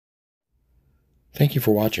Thank you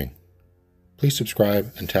for watching. Please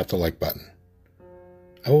subscribe and tap the like button.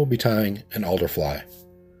 I will be tying an alderfly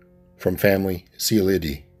from family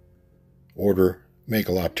Sialidae, order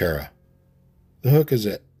Megaloptera. The hook is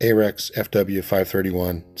a Ahrex FW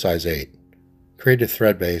 531 size 8. Create a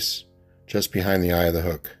thread base just behind the eye of the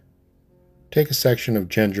hook. Take a section of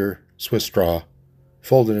ginger Swiss straw,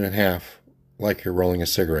 fold it in half like you're rolling a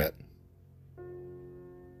cigarette.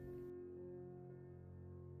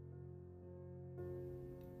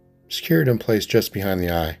 Secure it in place just behind the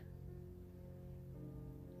eye.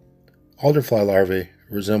 Alderfly larvae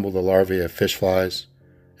resemble the larvae of fish flies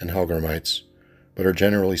and hellgrammites, but are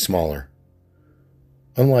generally smaller.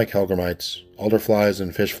 Unlike hellgrammites, alderflies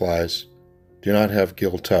and fish flies do not have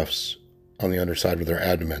gill tufts on the underside of their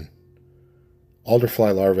abdomen.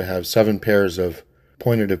 Alderfly larvae have 7 pairs of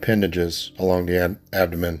pointed appendages along the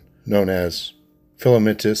abdomen, known as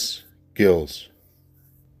filamentous gills.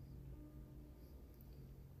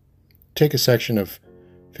 Take a section of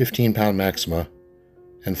 15-pound maxima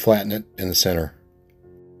and flatten it in the center.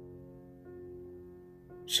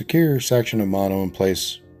 Secure your section of mono in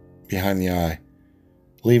place behind the eye,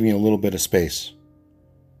 leaving a little bit of space.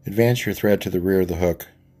 Advance your thread to the rear of the hook,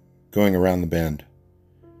 going around the bend.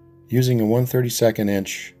 Using a 1/32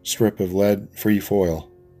 inch strip of lead-free foil,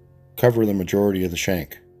 cover the majority of the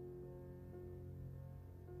shank.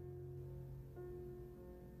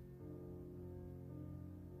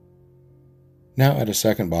 Now add a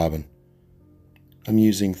second bobbin. I'm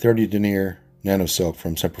using 30 denier Nano silk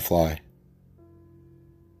from Semperfli.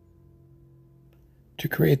 To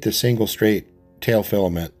create the single straight tail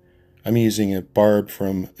filament, I'm using a barb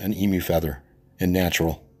from an emu feather in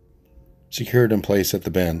natural, secured in place at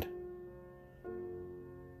the bend.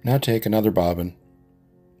 Now take another bobbin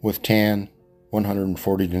with tan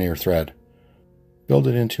 140 denier thread. Build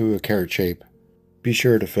it into a carrot shape. Be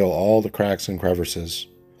sure to fill all the cracks and crevices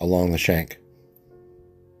along the shank.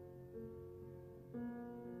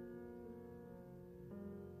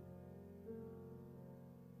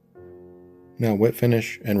 Now wet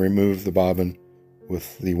finish and remove the bobbin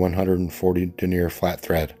with the 140 denier flat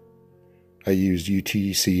thread. I used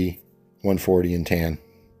UTC 140 in tan.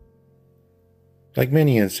 Like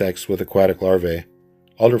many insects with aquatic larvae,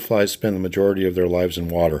 alderflies spend the majority of their lives in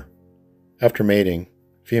water. After mating,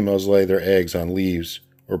 females lay their eggs on leaves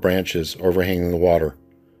or branches overhanging the water.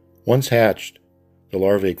 Once hatched, the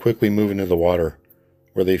larvae quickly move into the water,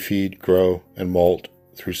 where they feed, grow, and molt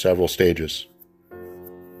through several stages.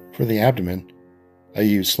 For the abdomen, I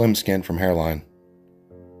use slim skin from Hairline.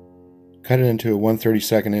 Cut it into a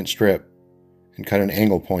 1/32 inch strip and cut an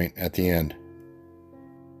angle point at the end.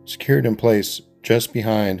 Secure it in place just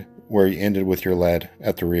behind where you ended with your lead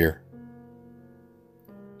at the rear.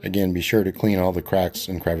 Again, be sure to clean all the cracks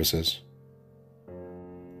and crevices.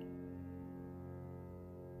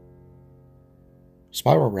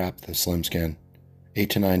 Spiral wrap the slim skin 8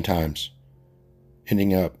 to 9 times,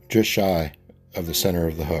 ending up just shy of the center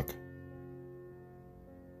of the hook.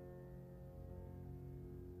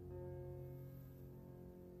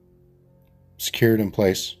 Secure it in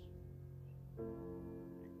place.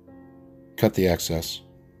 Cut the excess.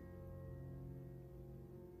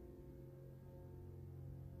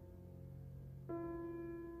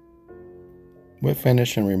 Wet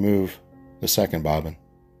finish and remove the second bobbin.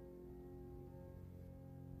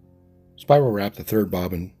 Spiral wrap the third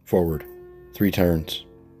bobbin forward 3 turns,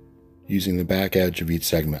 using the back edge of each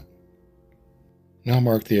segment. Now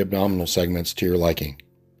mark the abdominal segments to your liking.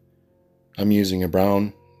 I'm using a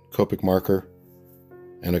brown Copic marker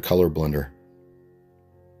and a color blender.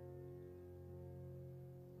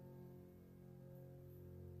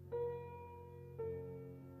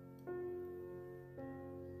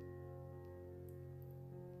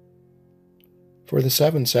 For the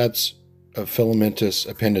 7 sets of filamentous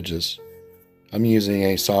appendages, I'm using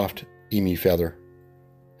a soft emu feather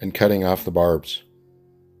and cutting off the barbs.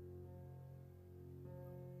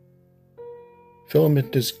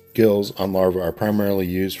 Filamentous gills on larvae are primarily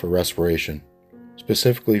used for respiration,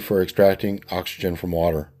 specifically for extracting oxygen from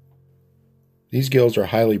water. These gills are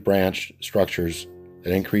highly branched structures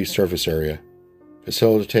that increase surface area,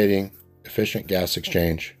 facilitating efficient gas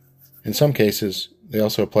exchange. In some cases, they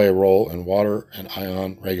also play a role in water and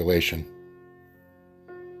ion regulation.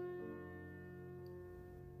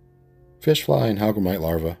 Fish fly and hellgrammite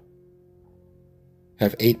larvae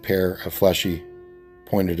have 8 pair of fleshy,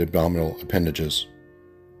 pointed abdominal appendages,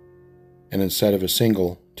 and instead of a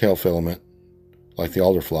single tail filament, like the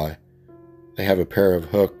alderfly, they have a pair of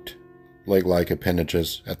hooked, leg-like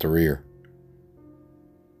appendages at the rear.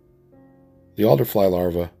 The alderfly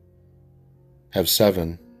larvae have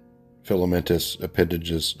 7 filamentous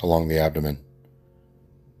appendages along the abdomen,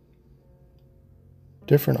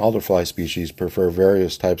 Different alderfly species prefer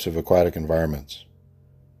various types of aquatic environments.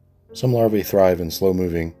 Some larvae thrive in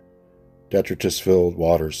slow-moving, detritus-filled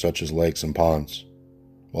waters such as lakes and ponds,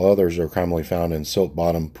 while others are commonly found in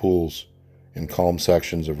silt-bottomed pools and calm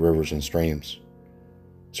sections of rivers and streams.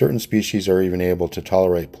 Certain species are even able to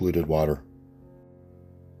tolerate polluted water.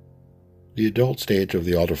 The adult stage of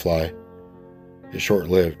the alderfly is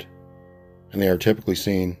short-lived, and they are typically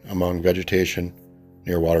seen among vegetation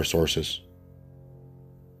near water sources.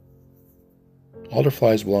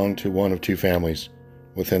 Alderflies belong to one of two families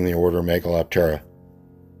within the order Megaloptera.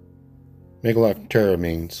 Megaloptera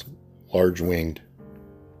means large-winged.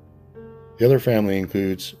 The other family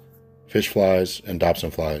includes fish flies and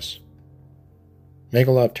dobson flies.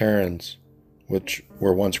 Megalopterans, which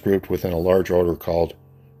were once grouped within a large order called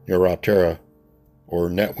Neuroptera, or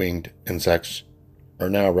net-winged insects, are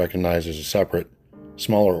now recognized as a separate,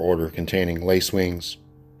 smaller order containing lacewings,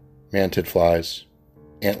 mantid flies,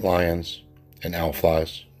 antlions, and owl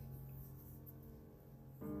flies.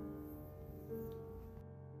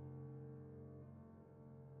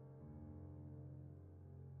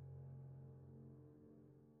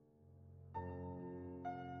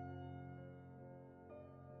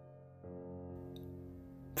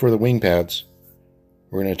 For the wing pads,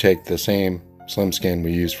 we're going to take the same slim skin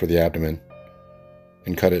we used for the abdomen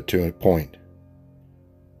and cut it to a point.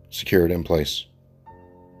 Secure it in place.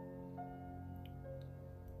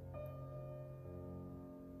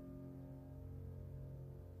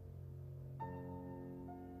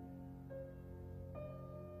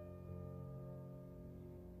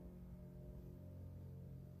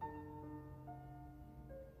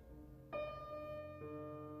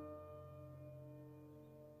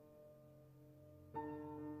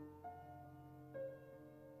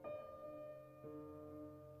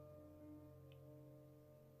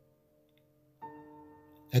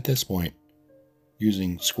 At this point,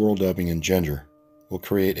 using squirrel dubbing and ginger, we'll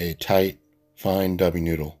create a tight, fine dubbing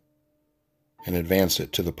noodle and advance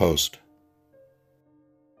it to the post.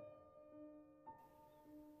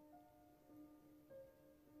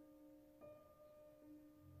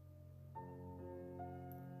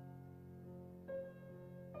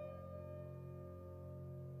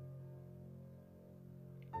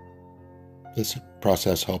 This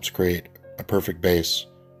process helps create a perfect base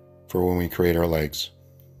for when we create our legs.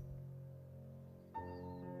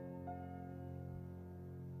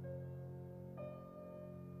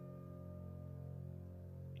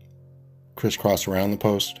 Crisscross around the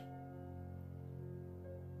post,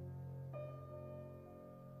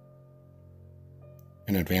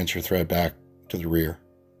 and advance your thread back to the rear.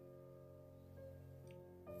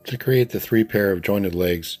 To create the 3 pair of jointed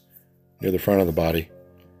legs near the front of the body,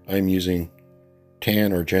 I am using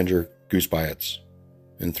tan or ginger goose biots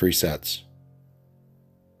in 3 sets.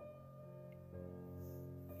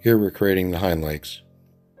 Here we're creating the hind legs.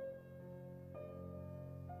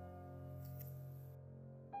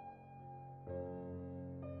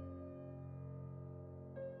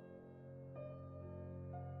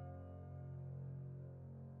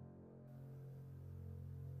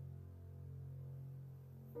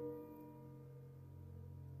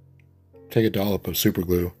 Take a dollop of super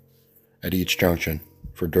glue at each junction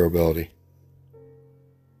for durability.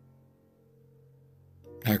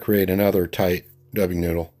 Now create another tight dubbing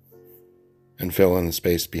noodle and fill in the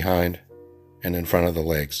space behind and in front of the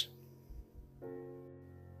legs.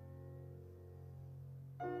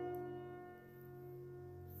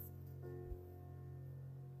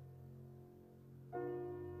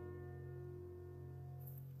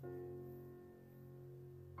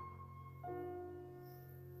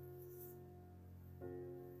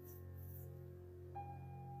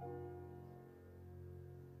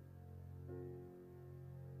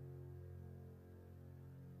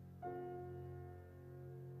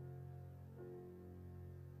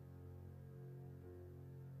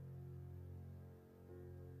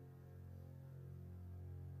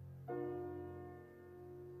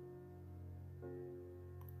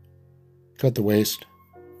 Cut the waist.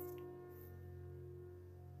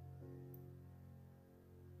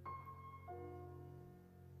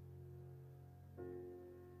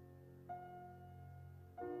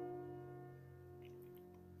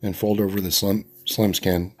 And fold over the slim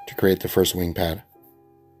skin to create the first wing pad.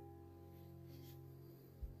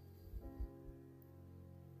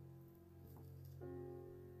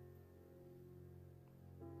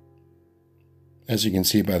 As you can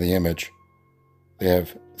see by the image, they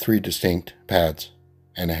have 3 distinct pads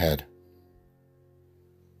and a head.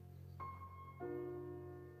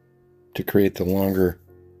 To create the longer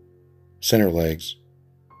center legs,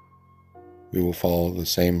 we will follow the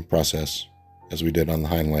same process as we did on the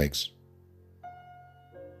hind legs.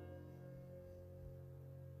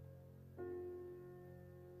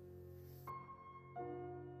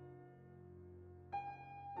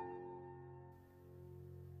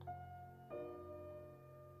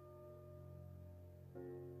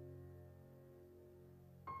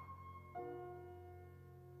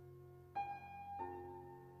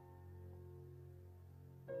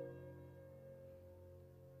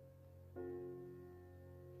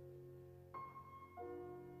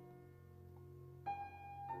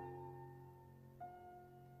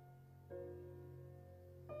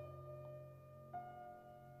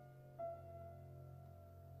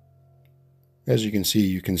 As you can see,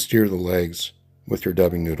 you can steer the legs with your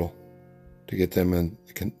dubbing noodle to get them in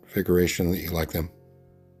the configuration that you like them.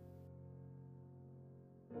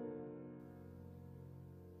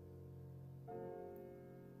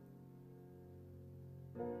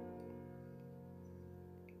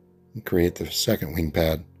 And create the second wing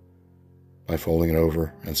pad by folding it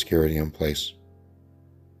over and securing it in place.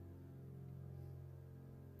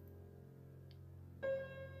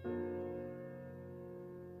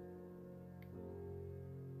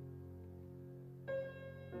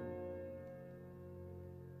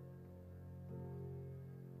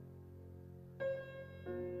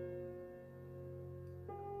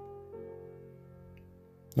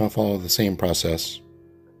 Now follow the same process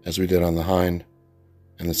as we did on the hind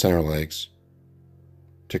and the center legs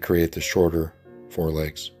to create the shorter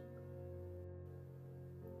forelegs.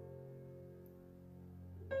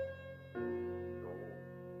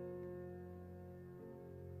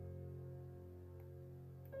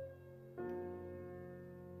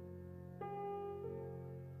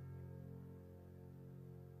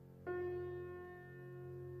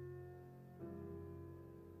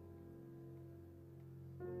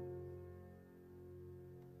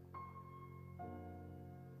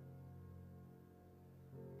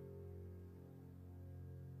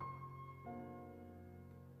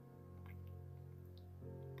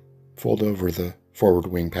 Fold over the forward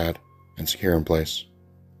wing pad and secure in place.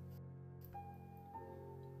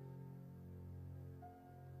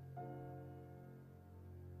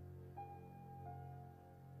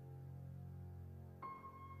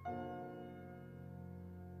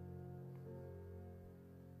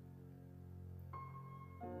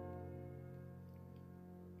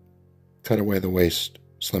 Cut away the waist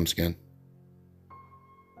slim skin.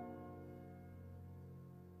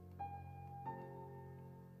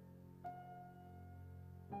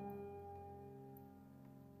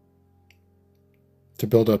 To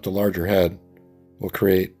build up the larger head, we'll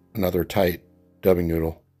create another tight dubbing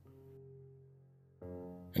noodle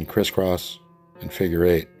and crisscross and figure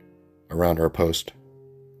 8 around our post.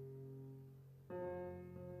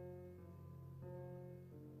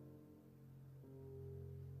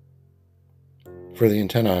 For the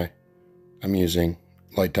antennae, I'm using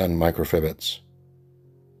light done microfibets.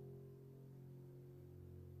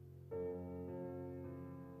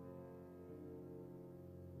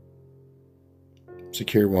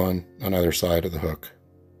 Secure one on either side of the hook.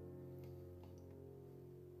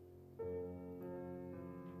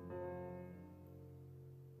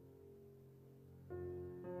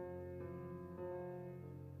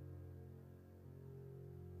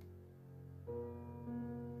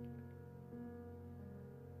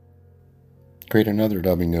 Create another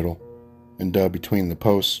dubbing noodle and dub between the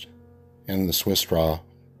post and the Swiss straw.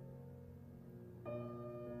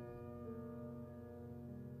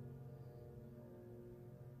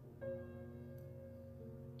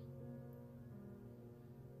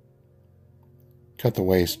 Cut the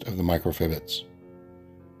waist of the microfibets.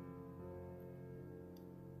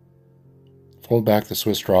 Fold back the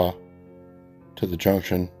Swiss straw to the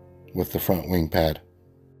junction with the front wing pad.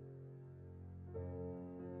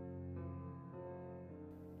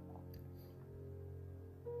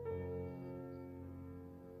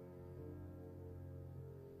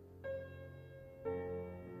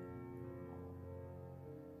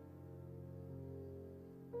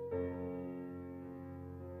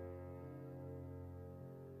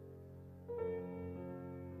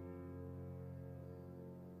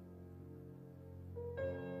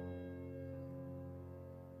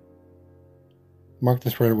 Mark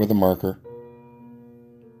the thread with a marker.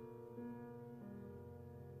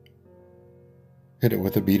 Hit it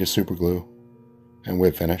with a bead of super glue and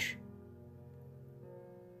whip finish.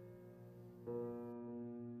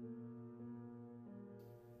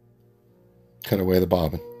 Cut away the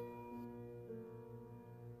bobbin.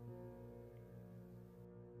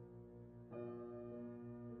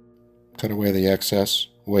 Cut away the excess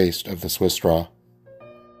waste of the Swiss straw.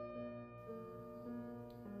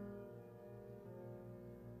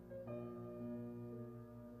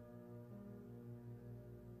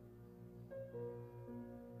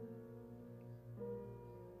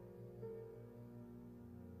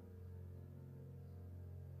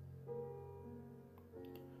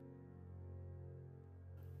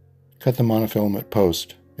 Cut the monofilament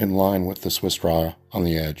post in line with the Swiss straw on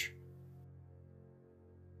the edge.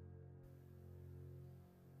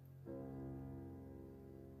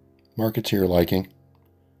 Mark it to your liking.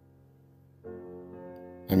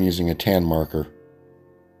 I'm using a tan marker.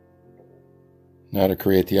 Now to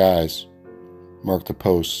create the eyes, mark the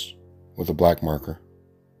posts with a black marker.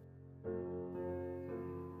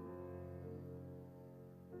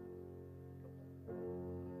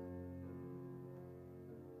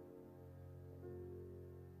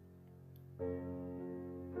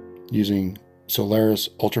 Using Solaris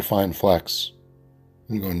Ultrafine Flex,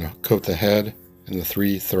 I'm going to coat the head and the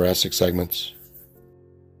 3 thoracic segments.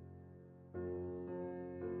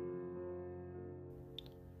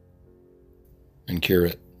 And cure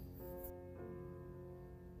it.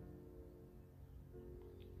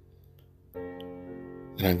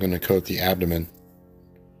 Then I'm going to coat the abdomen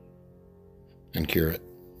and cure it.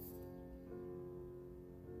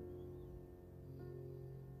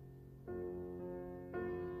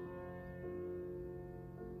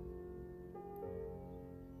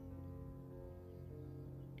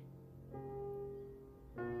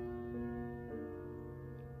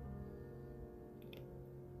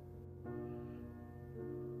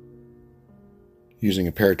 Using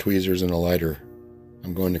a pair of tweezers and a lighter,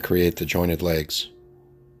 I'm going to create the jointed legs,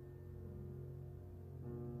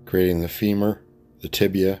 creating the femur, the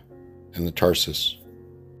tibia, and the tarsus.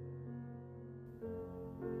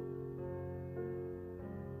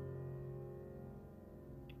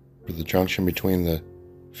 For the junction between the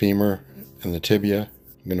femur and the tibia,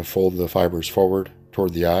 I'm going to fold the fibers forward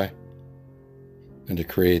toward the eye, and to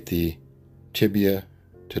create the tibia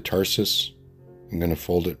to tarsus, I'm going to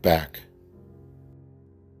fold it back.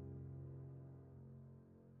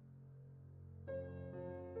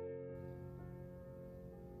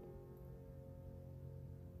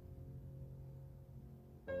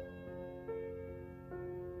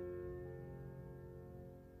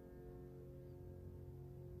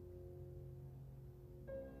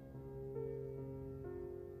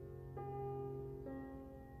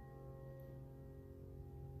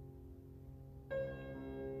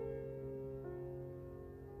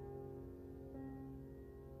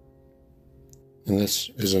 And this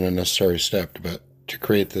isn't a necessary step, but to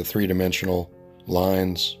create the 3-dimensional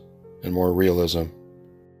lines and more realism,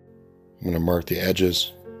 I'm going to mark the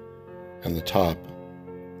edges and the top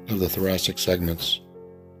of the thoracic segments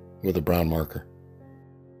with a brown marker.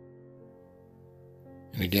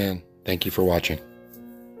 And again, thank you for watching.